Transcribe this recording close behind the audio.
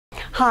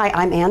Hi,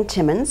 I'm Ann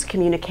Timmons,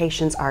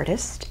 communications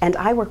artist, and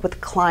I work with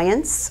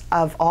clients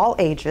of all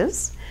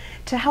ages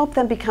to help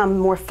them become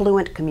more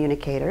fluent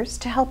communicators,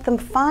 to help them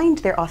find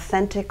their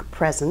authentic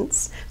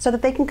presence so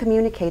that they can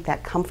communicate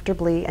that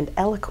comfortably and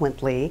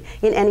eloquently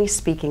in any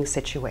speaking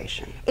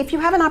situation. If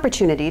you have an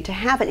opportunity to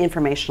have an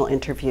informational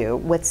interview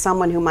with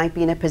someone who might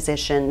be in a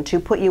position to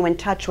put you in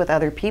touch with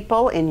other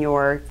people in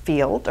your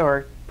field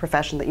or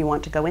profession that you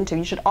want to go into,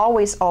 you should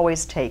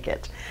always take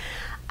it.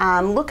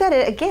 Look at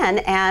it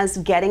again as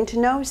getting to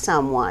know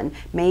someone,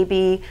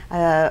 maybe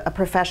a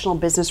professional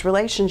business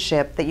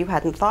relationship that you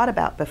hadn't thought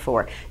about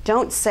before.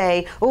 Don't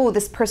say, oh,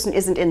 this person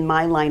isn't in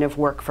my line of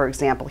work, for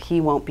example, he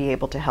won't be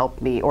able to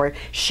help me, or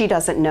she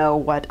doesn't know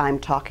what I'm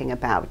talking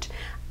about.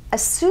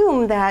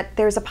 Assume that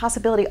there's a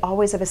possibility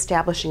always of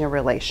establishing a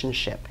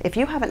relationship. If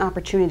you have an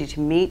opportunity to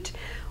meet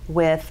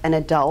with an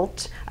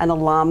adult, an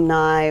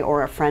alumni,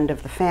 or a friend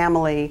of the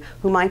family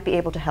who might be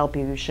able to help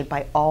you, you should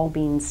by all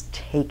means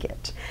take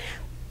it.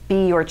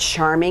 Be your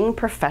charming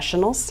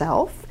professional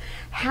self.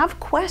 Have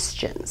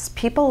questions.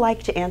 People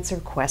like to answer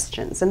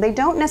questions, and they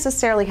don't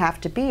necessarily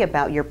have to be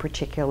about your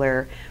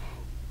particular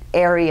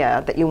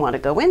area that you want to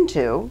go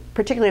into,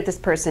 particularly if this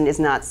person is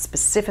not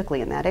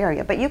specifically in that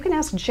area. But you can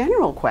ask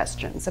general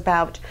questions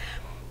about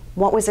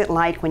what was it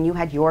like when you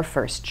had your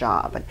first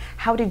job, and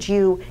how did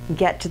you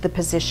get to the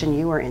position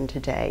you are in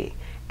today?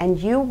 And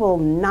you will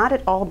not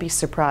at all be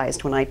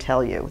surprised when I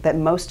tell you that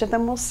most of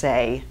them will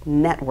say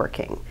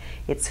networking.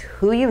 It's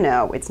who you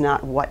know, it's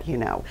not what you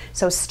know.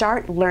 So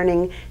start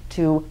learning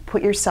to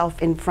put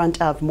yourself in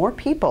front of more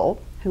people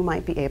who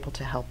might be able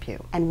to help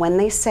you. And when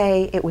they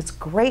say, it was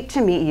great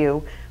to meet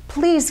you,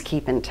 please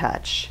keep in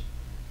touch.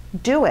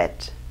 Do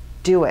it.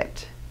 Do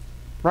it.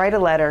 Write a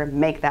letter,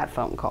 make that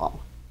phone call.